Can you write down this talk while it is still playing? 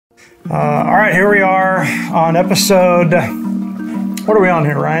All right, here we are on episode, what are we on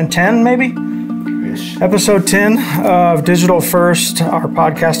here, Ryan? 10 maybe? Episode 10 of Digital First, our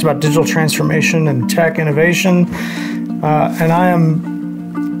podcast about digital transformation and tech innovation. And I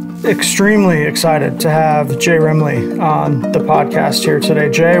am extremely excited to have Jay Remley on the podcast here today.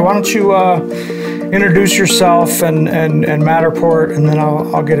 Jay, why don't you introduce yourself and Matterport, and then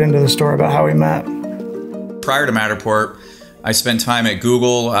I'll get into the story about how we met. Prior to Matterport, I spent time at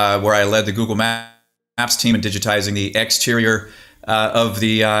Google, where I led the Google Maps team in digitizing the exterior of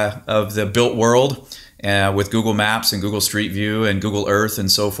the built world with Google Maps and Google Street View and Google Earth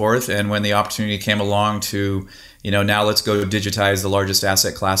and so forth. And when the opportunity came along to, now let's go digitize the largest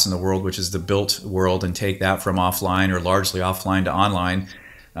asset class in the world, which is the built world, and take that from offline or largely offline to online.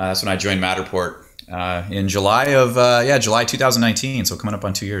 That's when I joined Matterport in July 2019. So coming up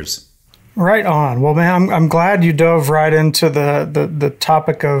on 2 years. Right on. Well, man, I'm glad you dove right into the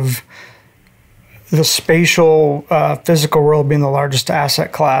topic of the spatial physical world being the largest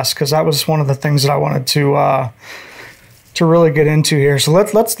asset class, because that was one of the things that I wanted to really get into here. So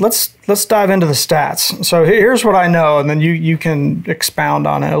let's dive into the stats. So here's what I know, and then you can expound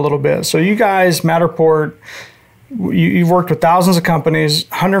on it a little bit. So you guys, Matterport, you've worked with thousands of companies,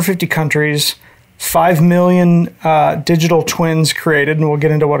 150 countries. 5 million digital twins created, and we'll get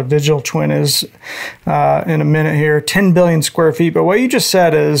into what a digital twin is in a minute here. 10 billion square feet. But what you just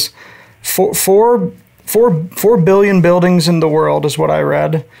said is 4 billion buildings in the world is what I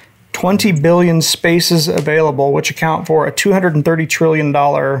read. 20 billion spaces available, which account for a $230 trillion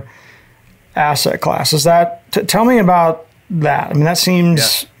asset class. Is that? Tell me about that. I mean, that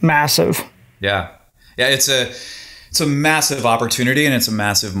seems massive. Yeah, it's a massive opportunity, and it's a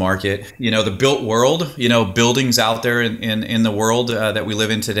massive market. The built world, buildings out there in the world that we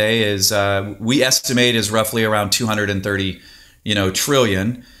live in today is, we estimate, is roughly around 230,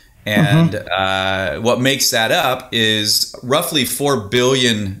 trillion. And what makes that up is roughly 4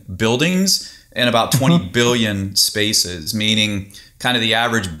 billion buildings and about 20 billion spaces, meaning kind of the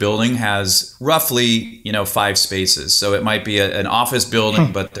average building has roughly, 5 spaces. So it might be an office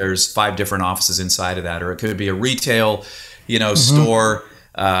building, but there's 5 different offices inside of that. Or it could be a retail, store,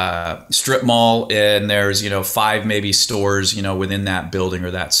 strip mall, and there's, 5 maybe stores, within that building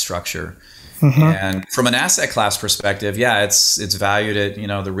or that structure. And from an asset class perspective, it's valued at,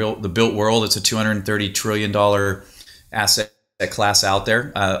 the built world. It's a $230 trillion asset class out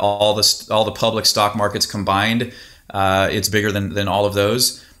there. All the public stock markets combined, it's bigger than all of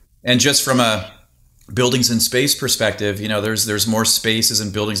those. And just from a buildings and space perspective, there's more spaces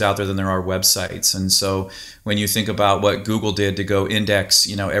and buildings out there than there are websites. And so when you think about what Google did to go index,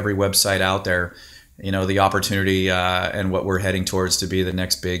 every website out there, the opportunity and what we're heading towards to be the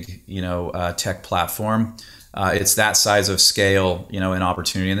next big, tech platform, it's that size of scale, and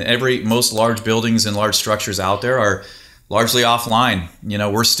opportunity. And most large buildings and large structures out there are largely offline.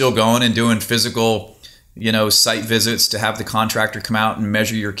 We're still going and doing physical site visits to have the contractor come out and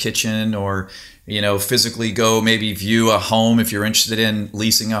measure your kitchen, or, physically go maybe view a home if you're interested in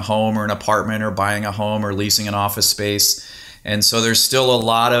leasing a home or an apartment, or buying a home or leasing an office space. And so there's still a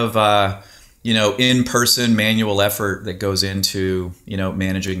lot of, in-person manual effort that goes into,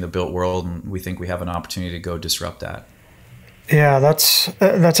 managing the built world. And we think we have an opportunity to go disrupt that. Yeah, that's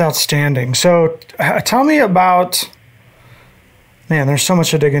outstanding. So tell me about... Man, there's so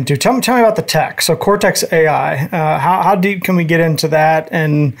much to dig into. Tell me about the tech. So Cortex AI, how deep can we get into that?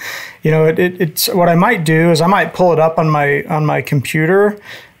 And it's what I might do is I might pull it up on my computer,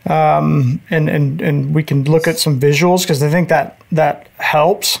 and we can look at some visuals, because I think that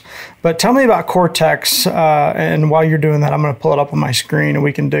helps. But tell me about Cortex, and while you're doing that, I'm going to pull it up on my screen and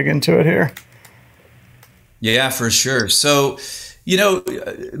we can dig into it here. Yeah, for sure. So,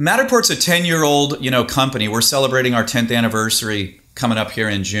 Matterport's a 10-year-old, company. We're celebrating our 10th anniversary coming up here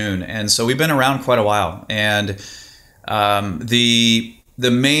in June. And so we've been around quite a while. And the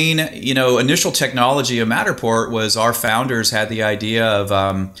main, initial technology of Matterport was our founders had the idea of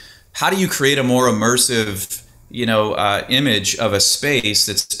how do you create a more immersive, image of a space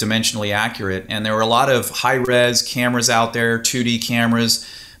that's dimensionally accurate. And there were a lot of high-res cameras out there, 2D cameras,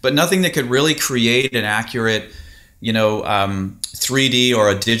 but nothing that could really create an accurate 3D or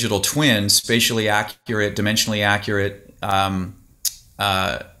a digital twin, spatially accurate, dimensionally accurate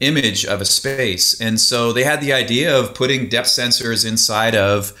image of a space. And so they had the idea of putting depth sensors inside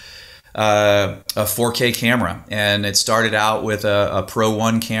of a 4K camera. And it started out with a Pro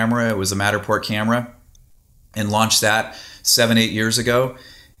 1 camera. It was a Matterport camera, and launched that 7-8 years ago.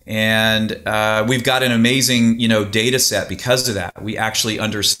 And we've got an amazing, data set because of that. We actually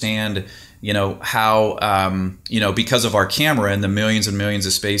understand, how, because of our camera and the millions and millions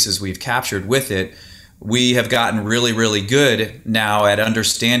of spaces we've captured with it, we have gotten really, really good now at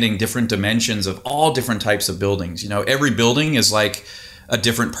understanding different dimensions of all different types of buildings. Every building is like a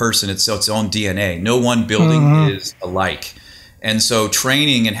different person. It's its own DNA. No one building is alike. And so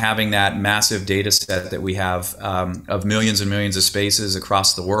training and having that massive data set that we have of millions and millions of spaces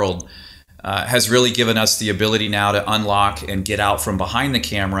across the world has really given us the ability now to unlock and get out from behind the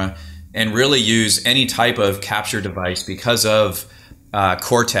camera and really use any type of capture device because of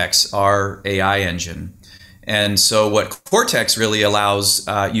Cortex, our AI engine. And so what Cortex really allows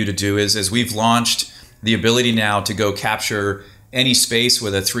you to do is we've launched the ability now to go capture any space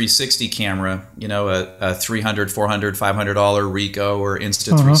with a 360 camera, a $300, $400, $500 Ricoh or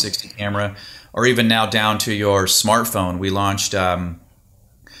Insta360 camera, or even now down to your smartphone. We launched Matterport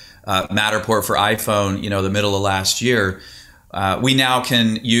for iPhone, the middle of last year. We now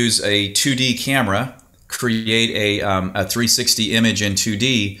can use a 2D camera, create a 360 image in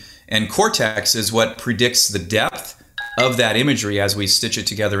 2D, and Cortex is what predicts the depth of that imagery as we stitch it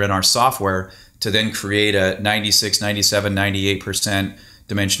together in our software to then create a 96, 97, 98%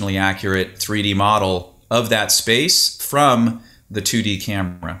 dimensionally accurate 3D model of that space from the 2D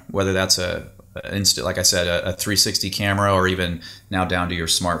camera, whether that's like I said, a 360 camera or even now down to your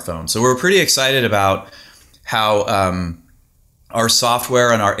smartphone. So we're pretty excited about how our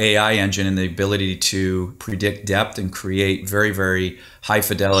software and our AI engine and the ability to predict depth and create very, very high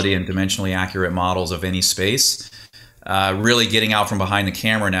fidelity and dimensionally accurate models of any space, really getting out from behind the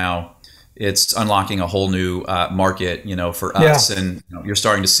camera now. It's unlocking a whole new market, for us. Yeah. And you're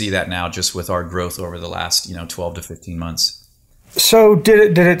starting to see that now just with our growth over the last, 12 to 15 months. So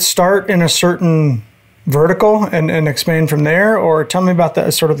did it start in a certain vertical and expand from there? Or tell me about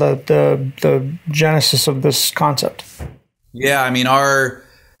the sort of the genesis of this concept. Yeah, I mean, our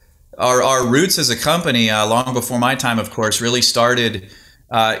roots as a company, long before my time, of course, really started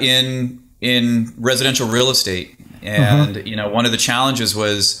in residential real estate. And, one of the challenges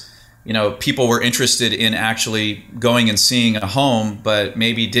was, people were interested in actually going and seeing a home, but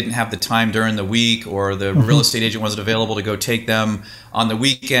maybe didn't have the time during the week, or the real estate agent wasn't available to go take them on the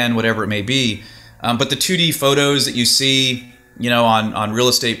weekend, whatever it may be. But the 2D photos that you see, on real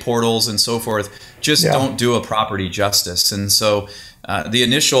estate portals and so forth, just don't do a property justice. And so the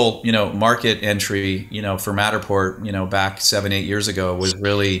initial, market entry, for Matterport, back 7-8 years ago was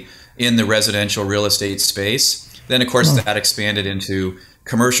really in the residential real estate space. Then, of course, that expanded into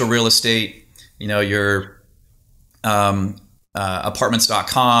commercial real estate, your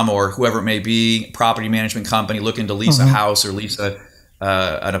apartments.com or whoever it may be, property management company looking to lease a house or lease an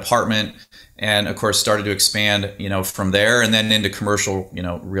apartment. And of course, started to expand, from there, and then into commercial,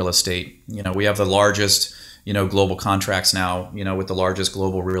 real estate. We have the largest, global contracts now, with the largest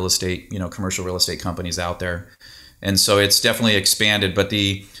global real estate, commercial real estate companies out there. And so it's definitely expanded. But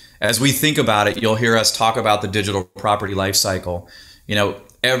as we think about it, you'll hear us talk about the digital property life cycle.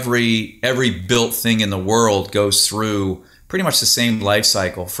 Every built thing in the world goes through pretty much the same life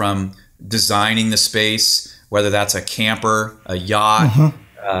cycle, from designing the space, whether that's a camper, a yacht,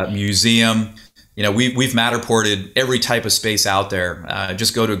 museum. We've Matterported every type of space out there.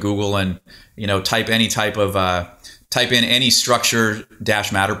 Just go to Google and type any type of type in any structure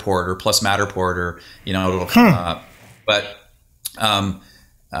 -Matterport or plus Matterport, or it'll come up. But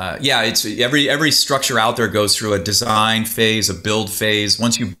it's every structure out there goes through a design phase, a build phase.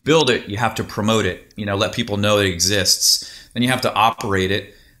 Once you build it, you have to promote it. Let people know it exists. Then you have to operate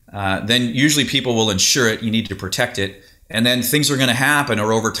it. Then usually people will insure it. You need to protect it. And then things are going to happen,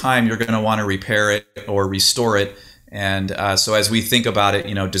 or over time, you're going to want to repair it or restore it. And so as we think about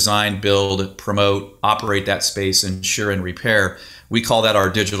it, design, build, promote, operate that space, insure and repair, we call that our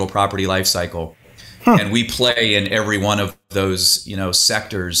digital property life cycle. And we play in every one of those,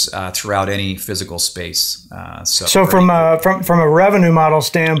 sectors throughout any physical space. So from a revenue model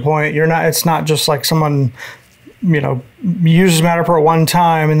standpoint, it's not just like someone uses Matterport one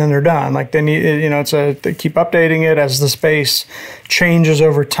time and then they're done. Like they need, they keep updating it as the space changes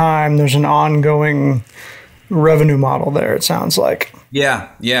over time. There's an ongoing revenue model there, it sounds like.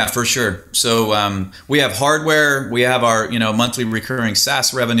 Yeah, for sure. So we have hardware, we have our monthly recurring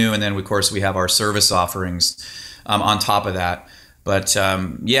SaaS revenue, and then of course we have our service offerings on top of that. But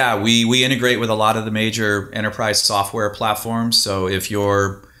we integrate with a lot of the major enterprise software platforms. So if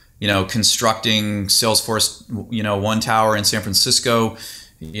you're constructing Salesforce, one tower in San Francisco,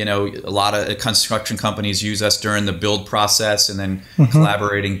 a lot of construction companies use us during the build process, and then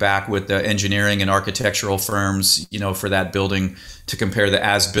collaborating back with the engineering and architectural firms, for that building to compare the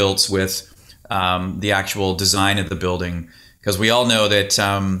as-builts with the actual design of the building. because we all know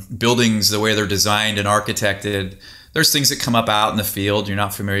that buildings, the way they're designed and architected, there's things that come up out in the field you're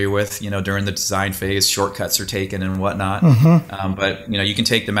not familiar with, during the design phase. Shortcuts are taken and whatnot. But, you can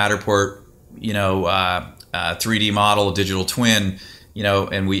take the Matterport, 3D model, digital twin,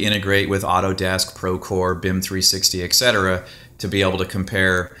 and we integrate with Autodesk, Procore, BIM 360, et cetera, to be able to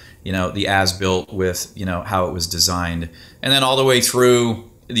compare, the as-built with, how it was designed. And then all the way through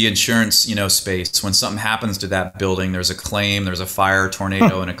the insurance, space. When something happens to that building, there's a claim, there's a fire,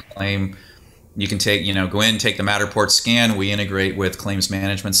 tornado, and a claim. You can take, go in, take the Matterport scan. We integrate with claims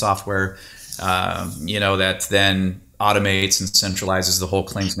management software, that then automates and centralizes the whole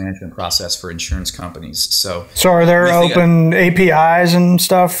claims management process for insurance companies. So are there open APIs and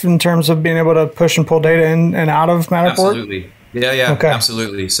stuff in terms of being able to push and pull data in and out of Matterport? Absolutely. Yeah, okay.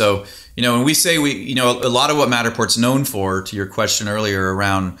 Absolutely. So, when we say a lot of what Matterport's known for, to your question earlier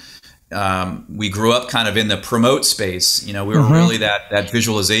around, we grew up kind of in the promote space. We were really that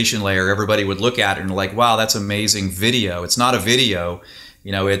visualization layer. Everybody would look at it and like, wow, that's amazing video. It's not a video,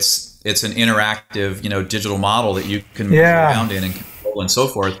 it's an interactive, digital model that you can move around in and control and so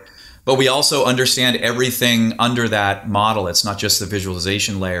forth. But we also understand everything under that model. It's not just the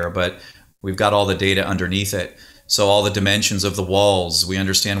visualization layer, but we've got all the data underneath it. So all the dimensions of the walls, we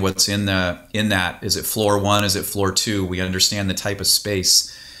understand what's in that. Is it floor 1? Is it floor 2? We understand the type of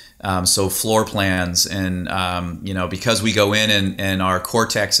space. So floor plans and, because we go in and our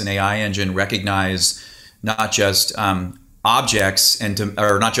Cortex and AI engine recognize not just objects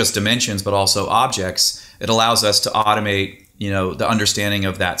or not just dimensions, but also objects, it allows us to automate, the understanding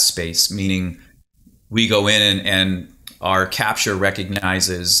of that space, meaning we go in and our capture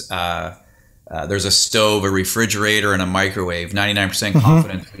recognizes there's a stove, a refrigerator, and a microwave. 99%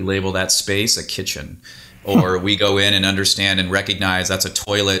 confidence we label that space a kitchen. Or we go in and understand and recognize that's a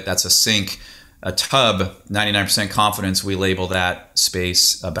toilet, that's a sink, a tub. 99% confidence we label that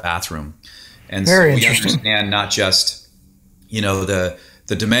space a bathroom. And so we understand not just, the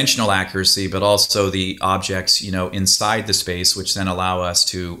dimensional accuracy, but also the objects, inside the space, which then allow us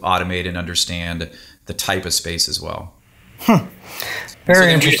to automate and understand the type of space as well.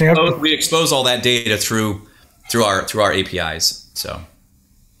 Very interesting. We expose all that data through our APIs. So,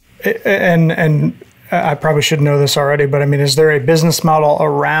 and I probably should know this already, but is there a business model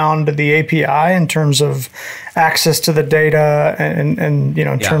around the API in terms of access to the data and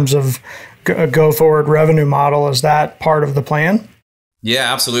in terms of a go forward revenue model? Is that part of the plan?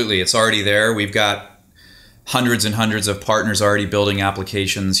 Yeah, absolutely. It's already there. We've got hundreds and hundreds of partners already building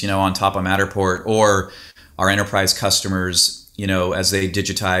applications, on top of Matterport, or our enterprise customers, as they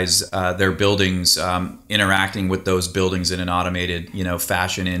digitize their buildings, interacting with those buildings in an automated,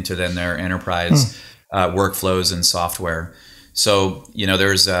 fashion into then their enterprise workflows and software. So,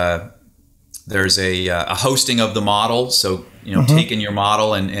 there's a hosting of the model. So, taking your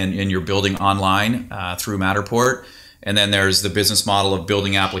model and you're building online through Matterport. And then there's the business model of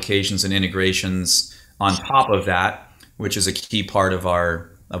building applications and integrations on top of that, which is a key part of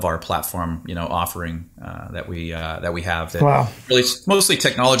our platform, offering that we have. That really mostly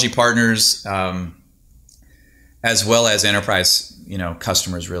technology partners, as well as enterprise,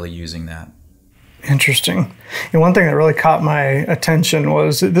 customers really using that. Interesting. And one thing that really caught my attention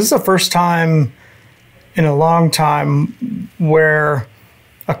was this is the first time in a long time where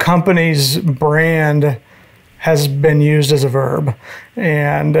a company's brand has been used as a verb.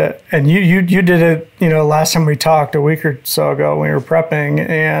 And you did it, last time we talked a week or so ago when we were prepping.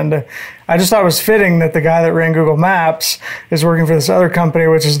 And I just thought it was fitting that the guy that ran Google Maps is working for this other company,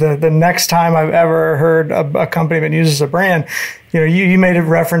 which is the next time I've ever heard a company been used as a brand. You made a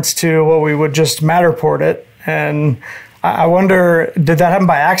reference to, well, we would just Matterport it. And I wonder, did that happen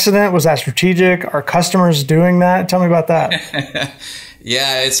by accident? Was that strategic? Are customers doing that? Tell me about that.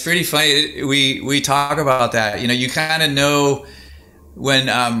 Yeah, it's pretty funny. We talk about that. You kind of know when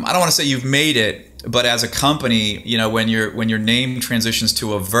I don't want to say you've made it, but as a company, when your name transitions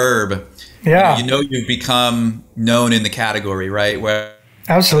to a verb, you've become known in the category, right? Where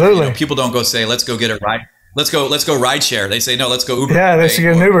absolutely people don't go say, let's go get a ride. Let's go ride share. They say, no, let's go Uber. Yeah, they should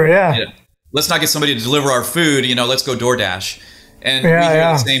get an Uber. Yeah. Let's not get somebody to deliver our food. Let's go DoorDash. And we hear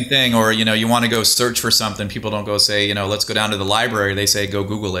the same thing. Or, you want to go search for something. People don't go say, let's go down to the library. They say, go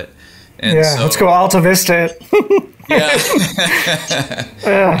Google it. And so, let's go Alta Vista it.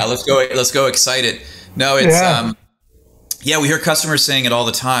 Let's go excite it. No, it's we hear customers saying it all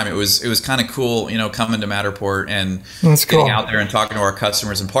the time. It was kind of cool, coming to Matterport and getting out there and talking to our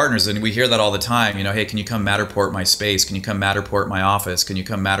customers and partners. And we hear that all the time. Hey, can you come Matterport my space? Can you come Matterport my office? Can you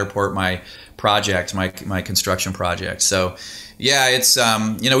come Matterport my project, my construction project? So, it's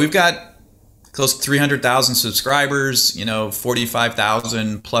we've got close to 300,000 subscribers,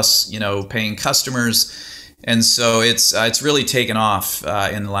 45,000 plus, paying customers. And so it's really taken off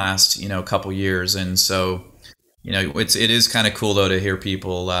in the last, couple years. And so, it is kind of cool though to hear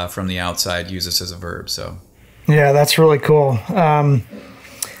people from the outside use this as a verb. So. Yeah, that's really cool.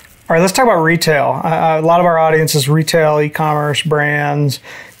 All right, let's talk about retail. A lot of our audience is retail, e-commerce brands,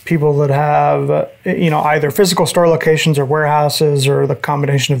 people that have, either physical store locations or warehouses or the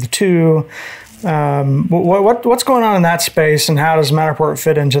combination of the two. What's going on in that space, and how does Matterport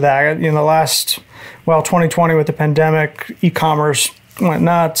fit into that? 2020 with the pandemic, e-commerce went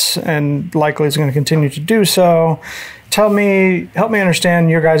nuts and likely is going to continue to do so. Help me understand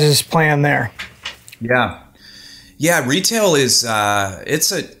your guys' plan there. Yeah, retail is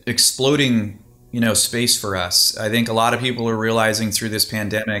it's an exploding space for us. I think a lot of people are realizing through this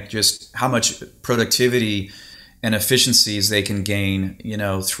pandemic just how much productivity and efficiencies they can gain,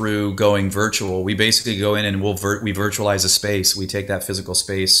 through going virtual. We basically go in and we virtualize a space. We take that physical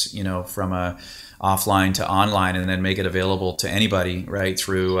space, from a offline to online, and then make it available to anybody, right,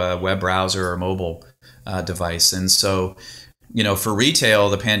 through a web browser or mobile device. And so, for retail,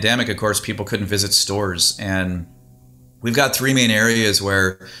 the pandemic, of course, people couldn't visit stores, and we've got three main areas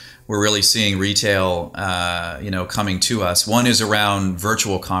where we're really seeing retail, coming to us. One is around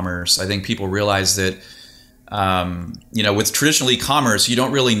virtual commerce. I think people realize that, with traditional e-commerce, you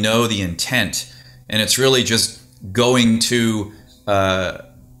don't really know the intent, and it's really just going to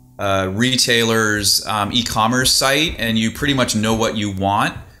retailer's e-commerce site, and you pretty much know what you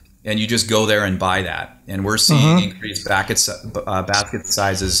want, and you just go there and buy that. And we're seeing increased basket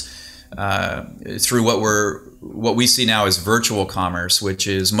sizes through what we see now as virtual commerce, which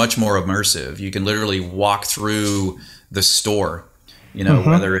is much more immersive. You can literally walk through the store,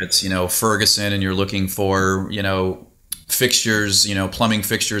 whether it's, Ferguson and you're looking for, fixtures, plumbing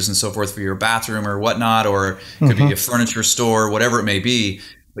fixtures and so forth for your bathroom or whatnot, or it could be a furniture store, whatever it may be.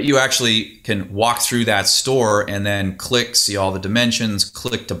 But you actually can walk through that store and then click, see all the dimensions,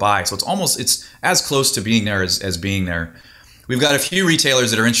 click to buy. So it's as close to being there as being there. We've got a few retailers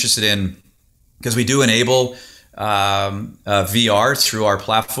that are interested in, because we do enable VR through our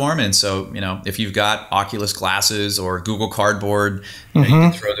platform. And so, if you've got Oculus glasses or Google Cardboard, you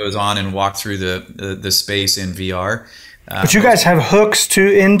can throw those on and walk through the space in VR. But you guys have hooks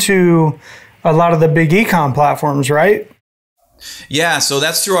into a lot of the big e-com platforms, right? Yeah, so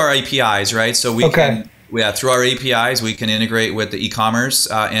that's through our APIs, right? So through our APIs, we can integrate with the e-commerce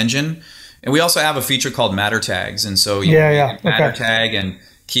engine. And we also have a feature called Matter Tags. And so you can Matter Tag and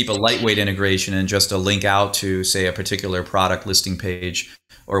keep a lightweight integration and just a link out to, say, a particular product listing page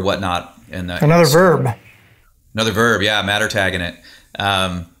or whatnot. And another verb, yeah, Matter tagging it.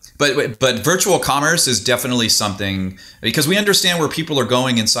 But virtual commerce is definitely something, because we understand where people are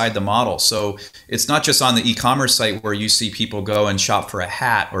going inside the model. So it's not just on the e-commerce site where you see people go and shop for a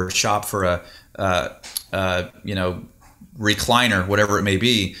hat or shop for a recliner, whatever it may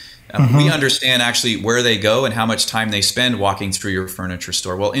be. We understand actually where they go and how much time they spend walking through your furniture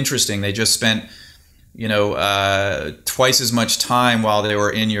store. Well, interesting, they just spent twice as much time while they were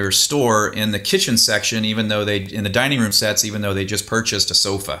in your store in the kitchen section, in the dining room sets, even though they just purchased a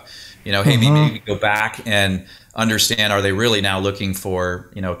sofa. Hey, maybe go back and understand, are they really now looking for,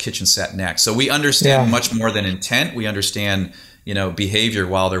 kitchen set next? So we understand much more than intent. We understand, behavior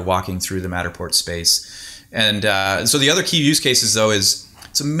while they're walking through the Matterport space. And so the other key use cases, though, is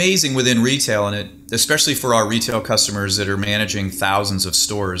it's amazing within retail, and especially for our retail customers that are managing thousands of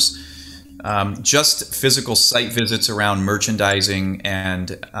stores. Just physical site visits around merchandising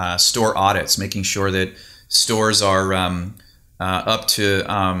and store audits, making sure that stores are up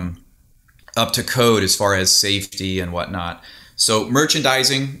to code as far as safety and whatnot. So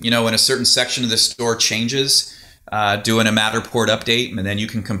merchandising, when a certain section of the store changes, doing a Matterport update, and then you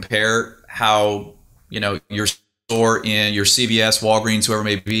can compare how your store in your CVS, Walgreens, whoever it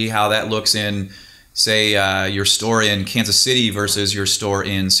may be, how that looks in, say, your store in Kansas City versus your store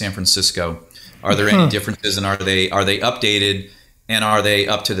in San Francisco. Are there any differences, and are they updated, and are they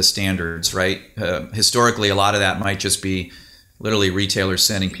up to the standards, right? Historically, a lot of that might just be literally retailers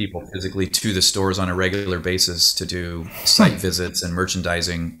sending people physically to the stores on a regular basis to do site visits and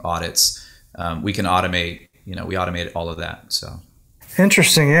merchandising audits. We can automate, we automate all of that. So.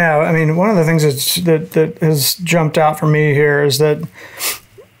 Interesting. Yeah. I mean, one of the things that has jumped out for me here is that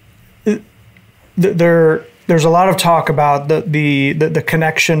there's a lot of talk about the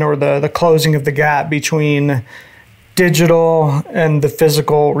connection or the closing of the gap between digital and the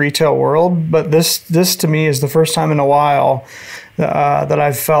physical retail world. But this to me is the first time in a while that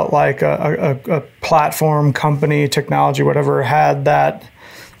I've felt like a platform, company, technology, whatever, had that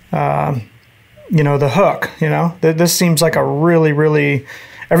the hook. This seems like a really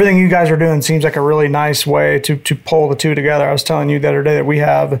everything you guys are doing seems like a really nice way to pull the two together. I was telling you the other day that we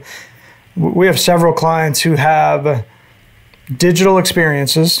have several clients who have digital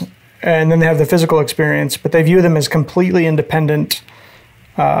experiences, and then they have the physical experience, but they view them as completely independent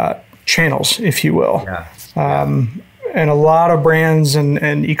channels, if you will. And a lot of brands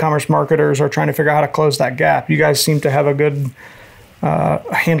and e-commerce marketers are trying to figure out how to close that gap. You guys seem to have a good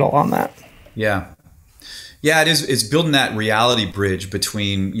handle on that. Yeah, it is. It's building that reality bridge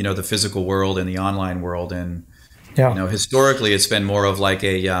between, the physical world and the online world. And, historically it's been more of like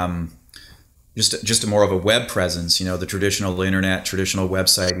a, just a more of a web presence, the traditional internet, traditional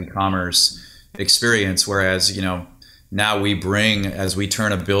website, e-commerce experience. Whereas, now we bring, as we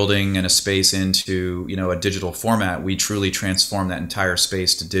turn a building and a space into, a digital format, we truly transform that entire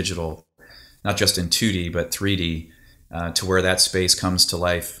space to digital, not just in 2D, but 3D, to where that space comes to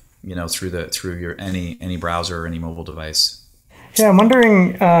life, through your any browser or any mobile device. Yeah, I'm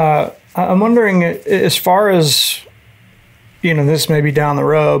wondering as far as, this may be down the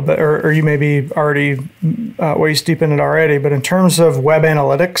road, but or you may be already waist deep in it already, but in terms of web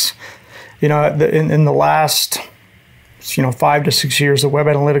analytics, in the last 5 to 6 years, the web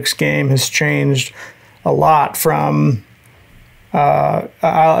analytics game has changed a lot from, for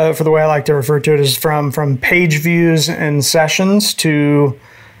the way I like to refer to it, is from page views and sessions to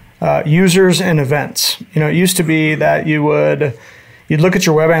users and events. It used to be that you'd look at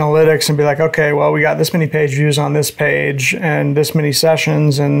your web analytics and be like, okay, well, we got this many page views on this page and this many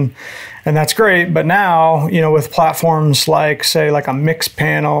sessions, and that's great. But now, with platforms like, say, like a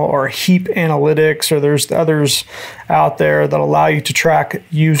Mixpanel or Heap Analytics, or there's others out there that allow you to track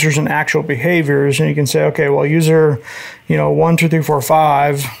users and actual behaviors, and you can say, okay, well, user 1, 2, 3, 4,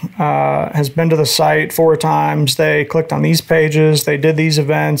 5 has been to the site 4 times. They clicked on these pages. They did these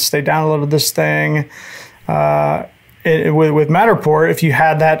events. They downloaded this thing. With Matterport, if you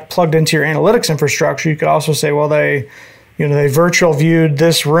had that plugged into your analytics infrastructure, you could also say, well, they virtual viewed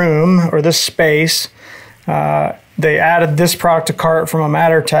this room or this space. They added this product to cart from a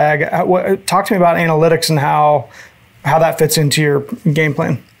Matter tag. Talk to me about analytics and how that fits into your game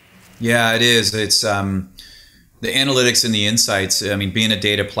plan. Yeah, it is. It's the analytics and the insights. I mean, being a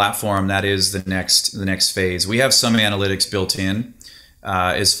data platform, that is the next phase. We have some analytics built in.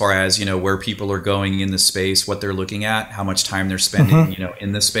 As far as where people are going in the space, what they're looking at, how much time they're spending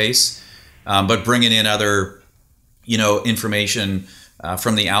in the space, but bringing in other information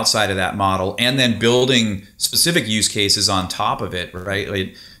from the outside of that model, and then building specific use cases on top of it, right?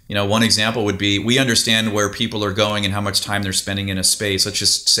 Like, one example would be, we understand where people are going and how much time they're spending in a space. Let's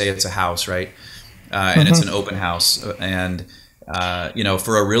just say it's a house, right? And it's an open house, and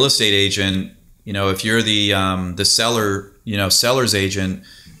for a real estate agent, if you're the seller, seller's agent,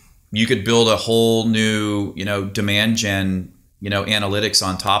 you could build a whole new, demand gen, analytics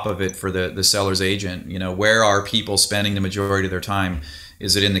on top of it for the seller's agent. Where are people spending the majority of their time?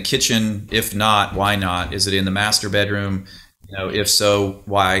 Is it in the kitchen? If not, why not? Is it in the master bedroom? If so,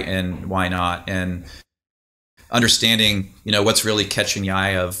 why and why not? And understanding, what's really catching the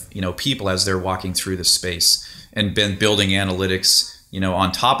eye of, people as they're walking through the space, and been building analytics,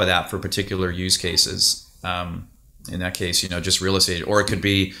 on top of that for particular use cases. In that case, just real estate, or it could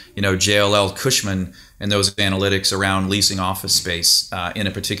be, JLL Cushman and those analytics around leasing office space in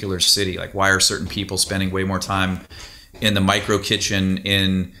a particular city. Like, why are certain people spending way more time in the micro kitchen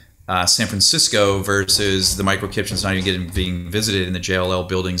in San Francisco versus the micro kitchen's not even being visited in the JLL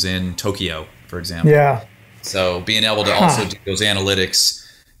buildings in Tokyo, for example. Yeah. So being able to also do those analytics,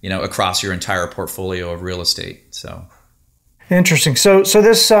 across your entire portfolio of real estate. So interesting. So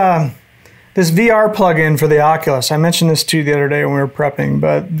this VR plugin for the Oculus, I mentioned this to you the other day when we were prepping,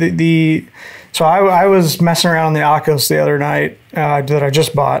 but so I was messing around on the Oculus the other night that I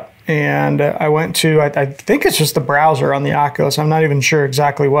just bought, and I went to, I think it's just the browser on the Oculus. I'm not even sure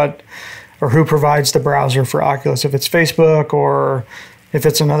exactly what or who provides the browser for Oculus, if it's Facebook or if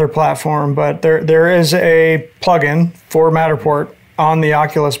it's another platform, but there is a plugin for Matterport on the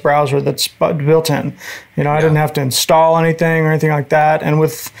Oculus browser that's built in. I didn't have to install anything or anything like that, and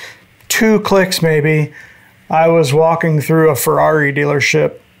with 2 clicks maybe, I was walking through a Ferrari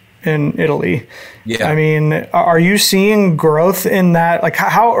dealership in Italy. Yeah. I mean, are you seeing growth in that? Like,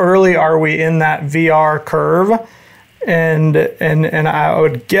 how early are we in that VR curve? And I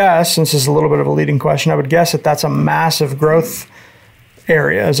would guess, and this is a little bit of a leading question, I would guess that that's a massive growth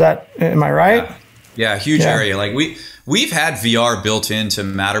area. Am I right? Yeah, huge area. Like we've had VR built into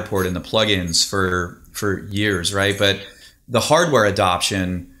Matterport and the plugins for years, right? But the hardware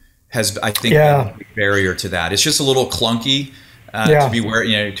adoption has, I think, been a big barrier to that. It's just a little clunky. Yeah.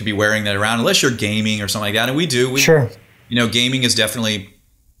 to be wearing that around, unless you're gaming or something like that. And we do. Sure. Gaming is definitely,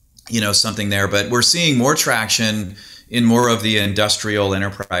 something there, but we're seeing more traction in more of the industrial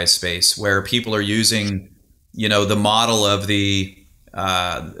enterprise space, where people are using, the model of the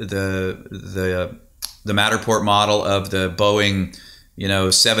Matterport model of the Boeing,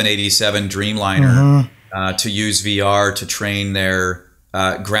 787 Dreamliner, to use VR to train their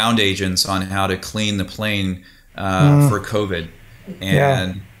ground agents on how to clean the plane for COVID,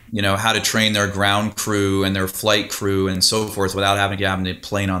 and how to train their ground crew and their flight crew and so forth without having to have the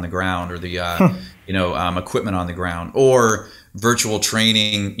plane on the ground or the equipment on the ground, or virtual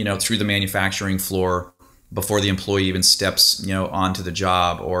training through the manufacturing floor before the employee even steps onto the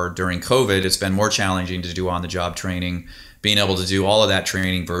job. Or during COVID, it's been more challenging to do on the job training, being able to do all of that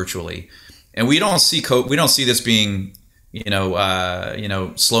training virtually. And we don't see this being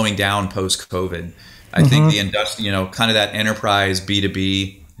slowing down post COVID. I think the kind of that enterprise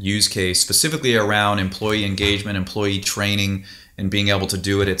B2B use case, specifically around employee engagement, employee training, and being able to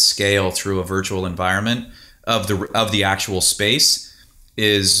do it at scale through a virtual environment of the actual space,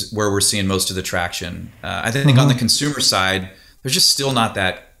 is where we're seeing most of the traction. I think on the consumer side, there's just still not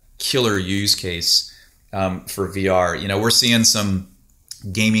that killer use case for VR. We're seeing some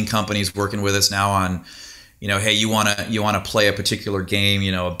gaming companies working with us now on, hey, you want to play a particular game,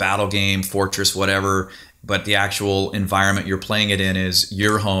 a battle game, Fortress, whatever, but the actual environment you're playing it in is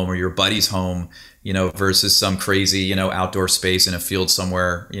your home or your buddy's home, versus some crazy, outdoor space in a field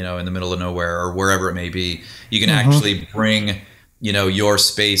somewhere, in the middle of nowhere or wherever it may be. You can actually bring, your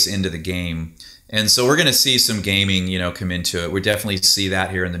space into the game. And so we're going to see some gaming, come into it. We definitely see that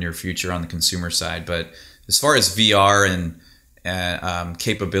here in the near future on the consumer side. But as far as VR and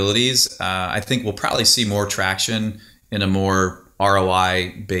capabilities, I think we'll probably see more traction in a more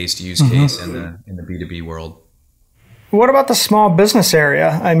ROI based use case in the B2B world. What about the small business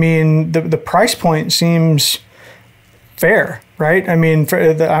area? I mean, the price point seems fair, right? I mean,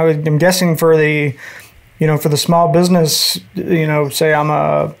 I'm guessing for the small business, say I'm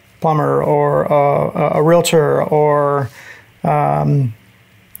a plumber or a realtor or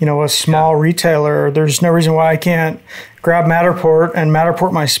a small retailer, there's no reason why I can't grab Matterport and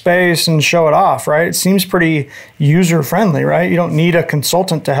Matterport my space and show it off, right? It seems pretty user friendly, right? You don't need a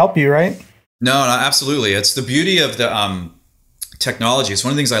consultant to help you, right? No, absolutely. It's the beauty of the technology. It's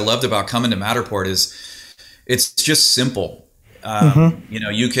one of the things I loved about coming to Matterport is it's just simple.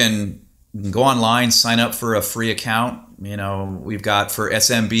 You can go online, sign up for a free account. We've got for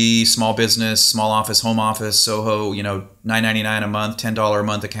SMB, small business, small office, home office, Soho, $9.99 a month, $10 a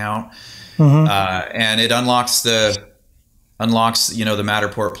month account. And it unlocks the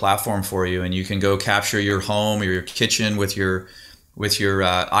Matterport platform for you, and you can go capture your home or your kitchen with your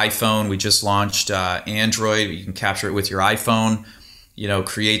iPhone. We just launched Android. You can capture it with your iPhone,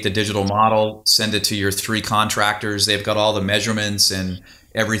 create the digital model, send it to your 3 contractors. They've got all the measurements and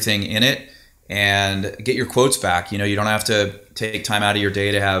everything in it, and get your quotes back. You don't have to take time out of your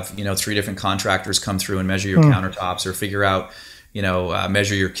day to have 3 different contractors come through and measure your countertops or figure out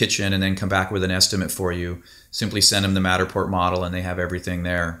measure your kitchen and then come back with an estimate for you. Simply send them the Matterport model and they have everything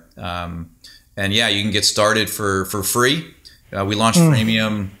there. And yeah, you can get started for free. We launched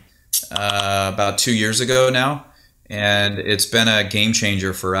Premium about 2 years ago now, and it's been a game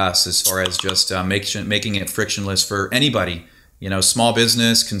changer for us as far as just making it frictionless for anybody, small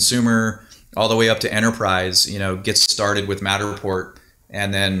business, consumer, all the way up to enterprise, get started with Matterport,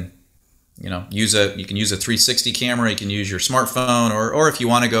 and then you can use a 360 camera, you can use your smartphone, or if you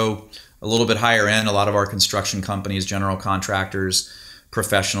want to go a little bit higher end, a lot of our construction companies, general contractors,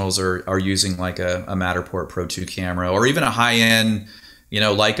 professionals are using like a Matterport Pro 2 camera, or even a high end,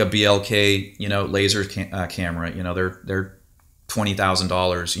 like a BLK, laser camera. They're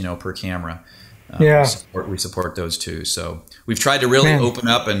 $20,000, per camera. Yeah, we support those too. So we've tried to really open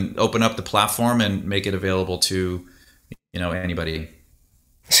up the platform and make it available to anybody.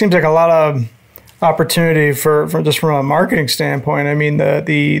 Seems like a lot of opportunity for just from a marketing standpoint. I mean,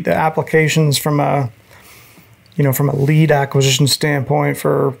 the applications from a lead acquisition standpoint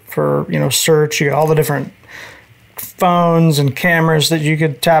for search, you got all the different phones and cameras that you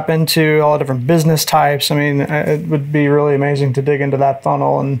could tap into, all the different business types. I mean, it would be really amazing to dig into that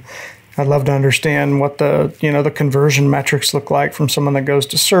funnel, and I'd love to understand what the conversion metrics look like from someone that goes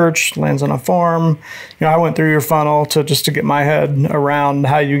to search, lands on a form. I went through your funnel to get my head around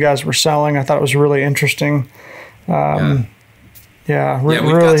how you guys were selling. I thought it was really interesting. We've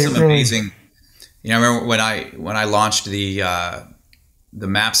got some amazing. I remember when I launched the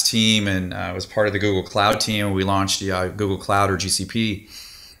Maps team and I was part of the Google Cloud team. We launched Google Cloud or GCP,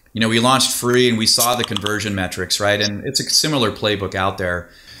 we launched free and we saw the conversion metrics, right? And it's a similar playbook out there.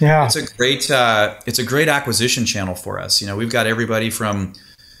 Yeah. It's a great acquisition channel for us. We've got everybody from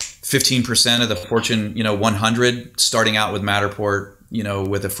 15% of the Fortune, 100 starting out with Matterport,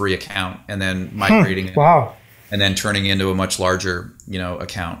 with a free account, and then migrating it. Wow. And then turning into a much larger,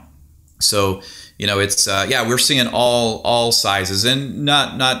 account. So, it's we're seeing all sizes, and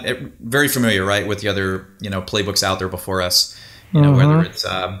not very familiar, right, with the other, playbooks out there before us. Whether it's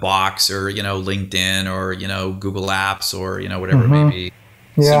Box or LinkedIn or Google Apps or whatever it may be.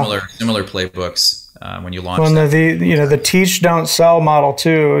 Yeah. Similar playbooks when you launch. Well, the teach don't sell model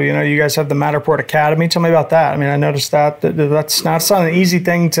too. You guys have the Matterport Academy. Tell me about that. I mean, I not an easy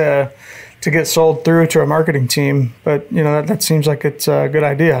thing to get sold through to a marketing team, but that seems like it's a good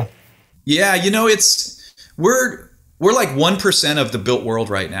idea. Yeah, we're like 1% of the built world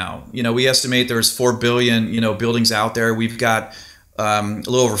right now. We estimate there's 4 billion buildings out there. We've got a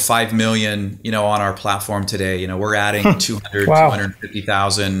little over 5 million on our platform today. We're adding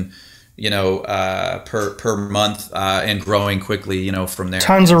 250,000 per month and growing quickly from there.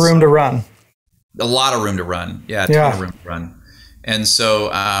 Tons of room to run. A lot of room to run. Yeah, a ton of room to run. And so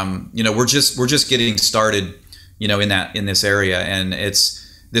we're just getting started in this area, and it's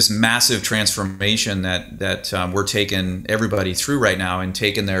this massive transformation that we're taking everybody through right now, and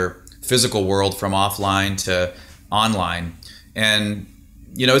taking their physical world from offline to online. And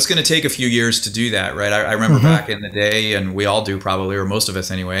it's going to take a few years to do that, right? I remember back in the day, and we all do probably, or most of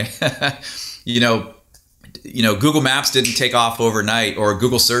us anyway. Google Maps didn't take off overnight, or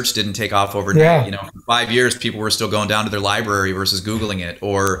Google Search didn't take off overnight. Yeah. For 5 years, people were still going down to their library versus Googling it.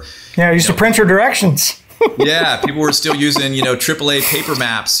 Or you used to print your directions. Yeah, people were still using AAA paper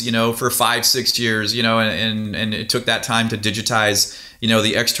maps for 5-6 years. And it took that time to digitize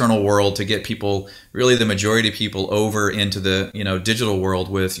the external world to get people, really the majority of people, over into the digital world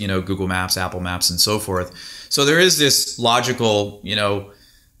with Google Maps, Apple Maps, and so forth. So there is this logical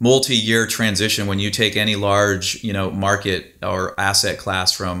multi-year transition when you take any large market or asset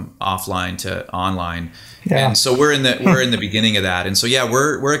class from offline to online. Yeah. And so we're in the beginning of that. And so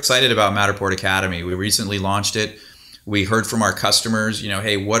we're excited about Matterport Academy. We recently launched it. We heard from our customers,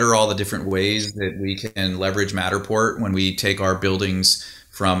 hey, what are all the different ways that we can leverage Matterport when we take our buildings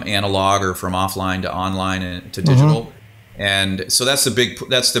from analog or from offline to online and to digital? And so that's the big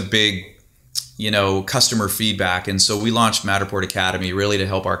customer feedback. And so we launched Matterport Academy really to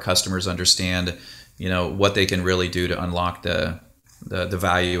help our customers understand, what they can really do to unlock the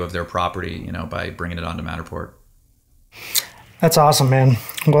value of their property, by bringing it onto Matterport. That's awesome, man.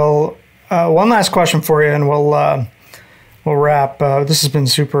 Well, one last question for you, and we'll wrap. This has been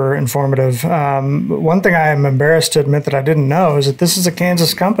super informative. One thing I am embarrassed to admit that I didn't know is that this is a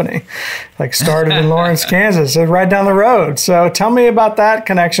Kansas company, started in Lawrence, Kansas, right down the road. So tell me about that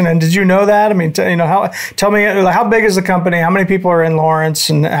connection. And did you know that? I mean, tell me how big is the company? How many people are in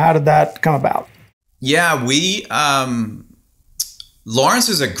Lawrence, and how did that come about? Yeah, Lawrence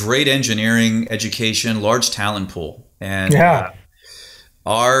is a great engineering education, large talent pool, and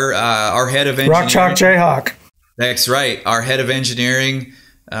our head of engineering, Rock Chalk Jayhawk. That's right. Our head of engineering,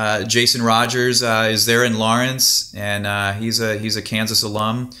 Jason Rogers, is there in Lawrence, and he's a Kansas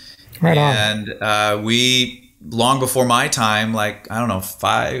alum. Right on. And we, long before my time,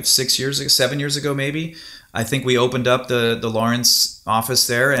 7 years ago maybe, I think we opened up the Lawrence office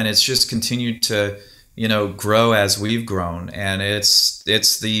there, and it's just continued to grow as we've grown, and it's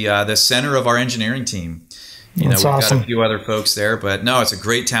the center of our engineering team. We've got a few other folks there, but no, it's a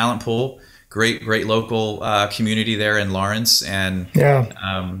great talent pool. Great local community there in Lawrence, and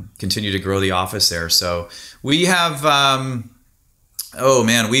continue to grow the office there. So we have,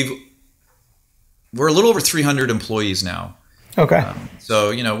 we're a little over 300 employees now. Okay.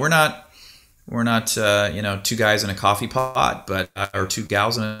 So we're not two guys in a coffee pot, or two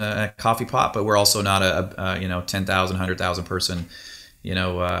gals in a coffee pot, but we're also not a 10,000, 100,000 person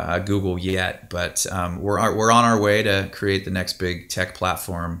Google yet. But we're on our way to create the next big tech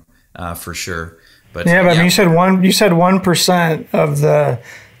platform. For sure. But I mean, you said 1% of the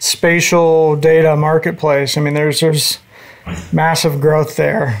spatial data marketplace. I mean, there's massive growth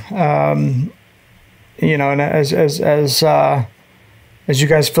there. And as you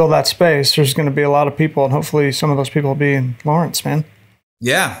guys fill that space, there's going to be a lot of people, and hopefully some of those people will be in Lawrence, man.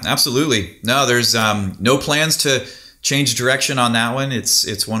 Yeah, absolutely. No, there's no plans to change direction on that one.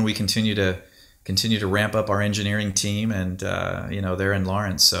 It's one we continue to ramp up our engineering team, and they're in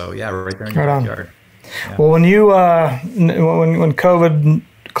Lawrence. So right there in your backyard. Yeah. Well, when you when COVID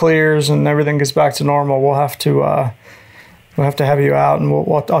clears and everything gets back to normal, we'll have to have you out, and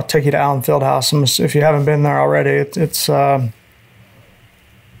I'll take you to Allen Fieldhouse. If you haven't been there already, it's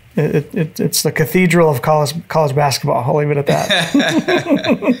it's the cathedral of college basketball. I'll leave it at that.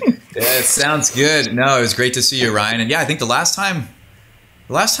 Yeah, it sounds good. No, it was great to see you, Ryan. And yeah, I think the last time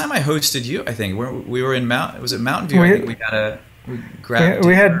I hosted you, I think we were in Mountain View. I think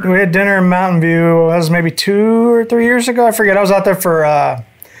we had dinner in Mountain View. That was maybe 2 or 3 years ago. I forget. I was out there for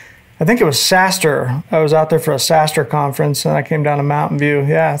I think it was SaaStr. I was out there for a SaaStr conference, and I came down to Mountain View.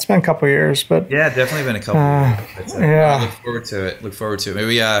 Yeah, it's been a couple of years, but yeah, definitely been a couple of years. Yeah, I look forward to it. Maybe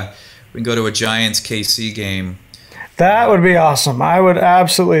we can go to a Giants KC game. That would be awesome. I would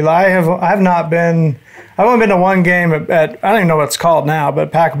absolutely. I've not been. I've only been to one game at I don't even know what it's called now,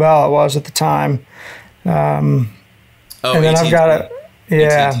 but Pac Bell it was at the time. And then AT&T. I've got a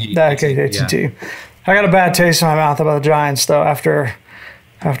AT&T. Yeah. I got a bad taste in my mouth about the Giants though after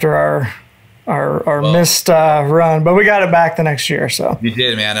our missed run, but we got it back the next year. So you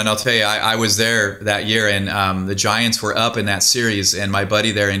did, man, and I'll tell you, I was there that year, and the Giants were up in that series, and my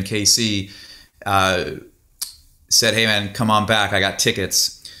buddy there in KC said, "Hey, man, come on back. I got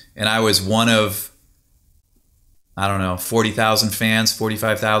tickets," and I was one of 40,000 fans,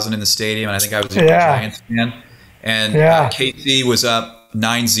 45,000 in the stadium, and I think I was a Giants fan, and KC was up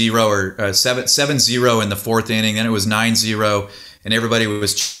 9-0 or 7-0 in the fourth inning, then it was 9-0. And everybody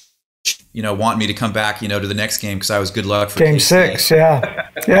was, wanting me to come back, to the next game because I was good luck for game KC. 6. Yeah,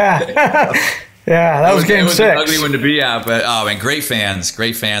 yeah, yeah. That was game 6. It was an ugly one to be at, but and great fans.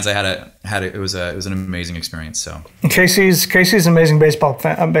 It was an amazing experience. So KC's an amazing baseball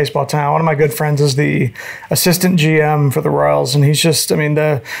town. One of my good friends is the assistant GM for the Royals, and he's just,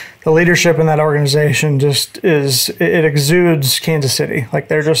 the leadership in that organization just it exudes Kansas City. Like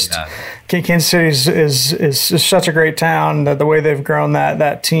they're just Kansas City is such a great town. The way they've grown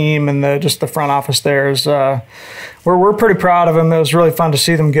that team and the front office there is we're pretty proud of them. It was really fun to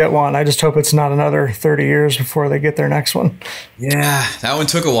see them get one. I just hope it's not another 30 years before they get their next one. Yeah, that one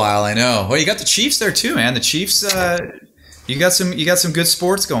took a while. I know. Well, you got the Chiefs there too, man. The Chiefs, you got some good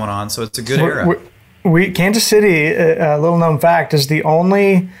sports going on, so it's a good era. Kansas City, a little known fact, is the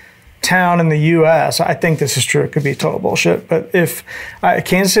only town in the U.S. I think this is true. It could be total bullshit, but if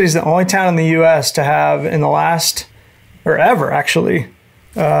Kansas City is the only town in the U.S. to have in the last last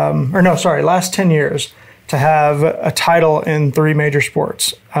 10 years to have a title in 3 major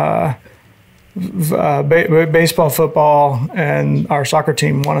sports. Baseball, football, and our soccer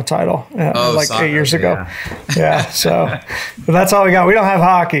team won a title soccer, 8 years ago. Yeah, so but that's all we got. We don't have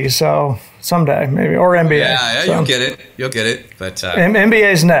hockey, so someday maybe, or NBA. Yeah, so. You'll get it. But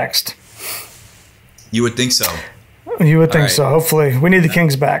NBA's next. You would think so. You would think so. Hopefully, we need the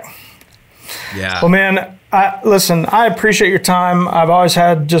Kings back. Yeah. Well, man, listen, I appreciate your time. I've always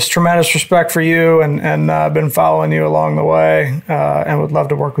had just tremendous respect for you, and been following you along the way, and would love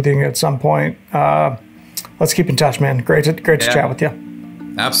to work with you at some point. Let's keep in touch, man. Great to chat with you.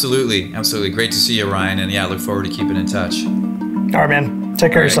 Absolutely. Great to see you, Ryan, and look forward to keeping in touch. All right, man.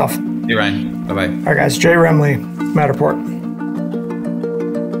 Take care of yourself. Hey, Ryan. Bye-bye. All right, guys. Jay Remley, Matterport.